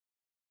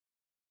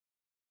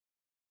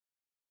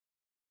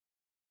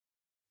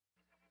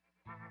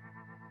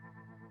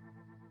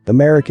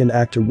American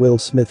actor Will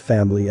Smith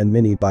family and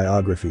mini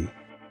biography.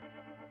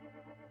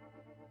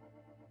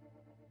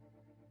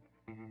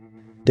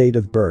 Date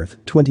of birth,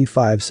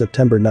 25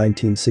 September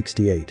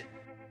 1968.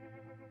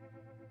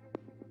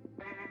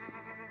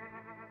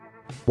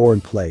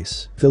 Born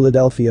place,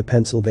 Philadelphia,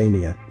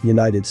 Pennsylvania,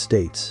 United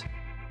States.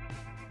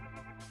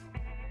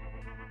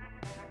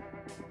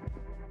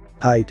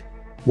 Height,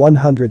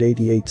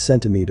 188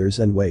 centimeters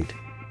and weight,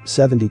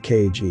 70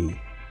 kg.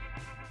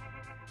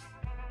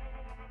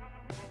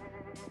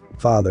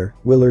 Father,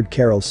 Willard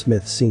Carroll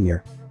Smith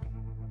Sr.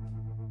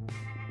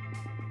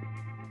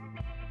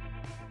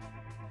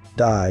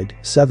 Died,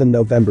 7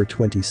 November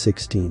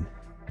 2016.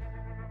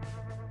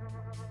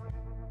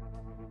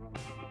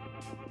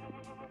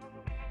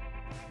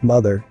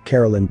 Mother,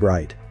 Carolyn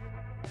Bright.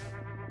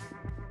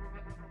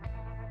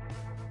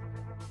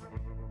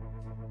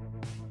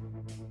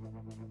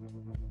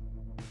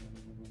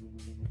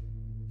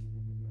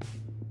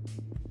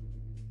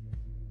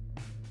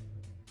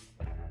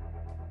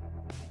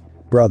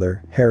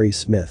 Brother, Harry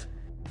Smith.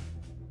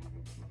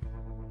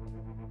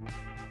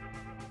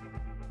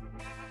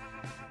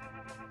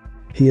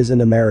 He is an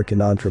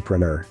American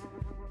entrepreneur.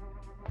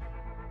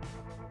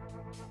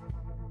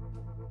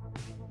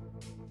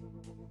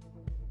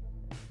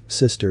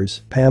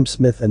 Sisters, Pam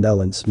Smith and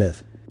Ellen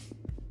Smith.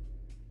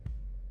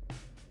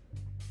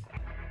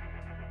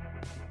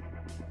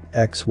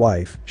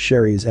 Ex-wife,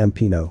 Sheree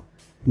Zampino.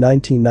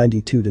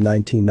 1992 to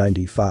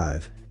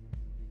 1995.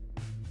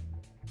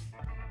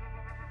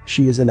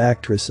 She is an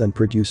actress and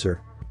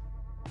producer.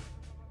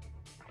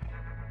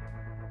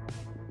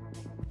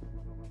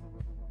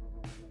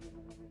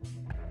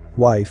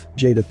 Wife,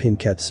 Jada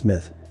Pinkett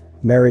Smith.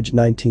 Marriage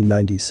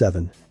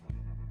 1997.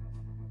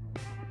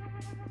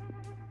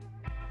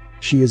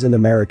 She is an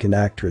American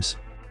actress.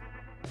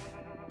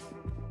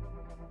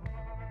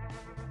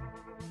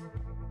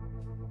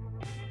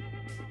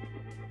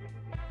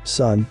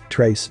 Son,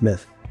 Trey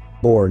Smith.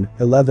 Born,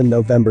 11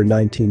 November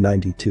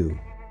 1992.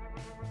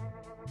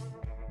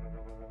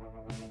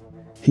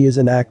 He is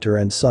an actor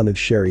and son of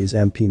Sheree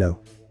Zampino.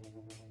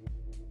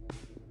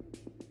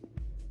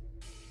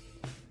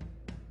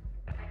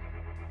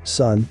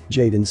 Son,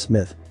 Jaden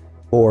Smith.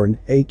 Born,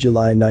 8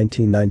 July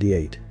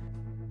 1998.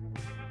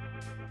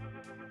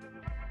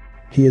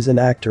 He is an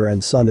actor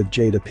and son of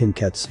Jada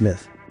Pinkett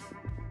Smith.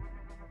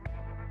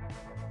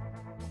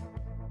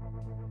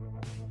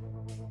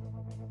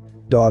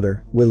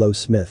 Daughter, Willow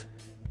Smith.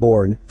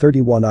 Born,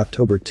 31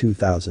 October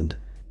 2000.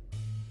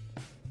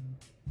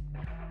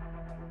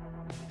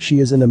 She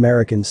is an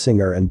American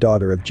singer and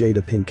daughter of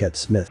Jada Pinkett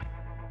Smith.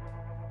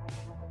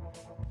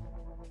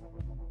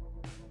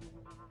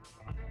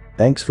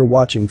 Thanks for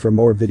watching. For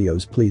more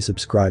videos, please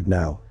subscribe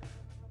now.